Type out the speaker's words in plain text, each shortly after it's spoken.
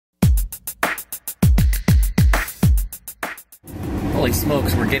Holy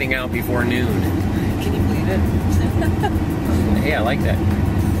smokes, we're getting out before noon. Can you believe it? Hey, I like that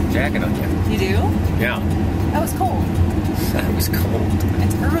jacket on you. You do? Yeah. That was cold. That was cold.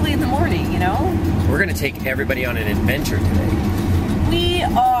 It's early in the morning, you know? We're going to take everybody on an adventure today. We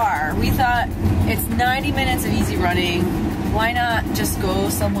are. We thought it's 90 minutes of easy running. Why not just go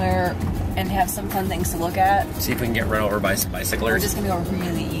somewhere and have some fun things to look at? See if we can get run over by some bicyclers. We're just going to go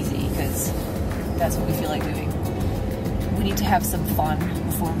really easy because that's what we feel like doing. We need to have some fun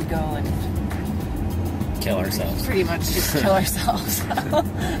before we go and kill ourselves. Pretty much just kill ourselves.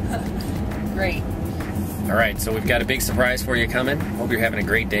 Great. All right, so we've got a big surprise for you coming. Hope you're having a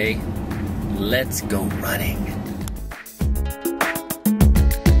great day. Let's go running.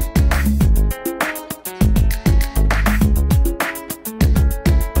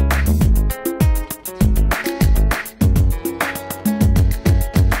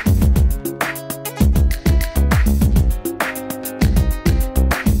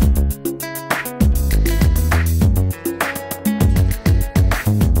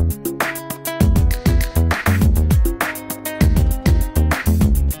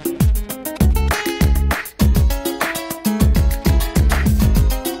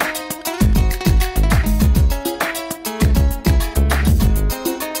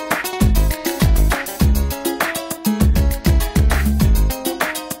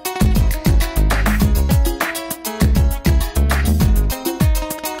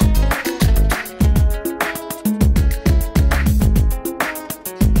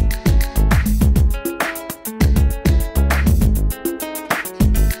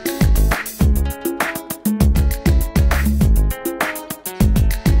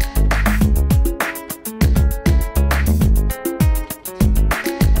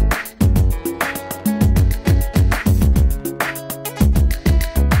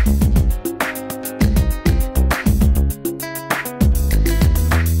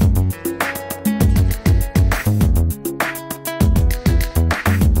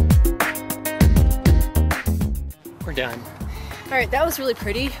 We're done. All right, that was really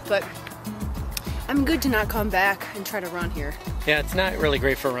pretty, but I'm good to not come back and try to run here. Yeah, it's not really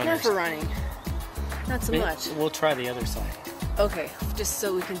great for runners. Not for running. Not so much. We'll try the other side. Okay, just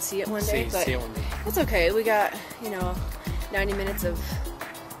so we can see it one day. See it one day. It's okay. We got, 90 minutes of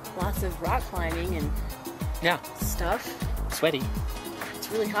lots of rock climbing and stuff. Sweaty. It's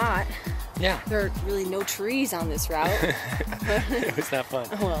really hot. Yeah. There are really no trees on this route. It was not fun.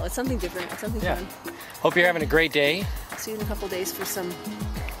 Well, it's something different. It's something fun. Hope you're having a great day. See you in a couple days for some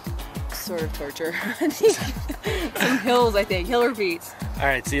sort of torture. Some hills, I think. Hill repeats. All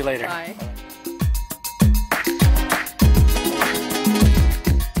right, see you later. Bye.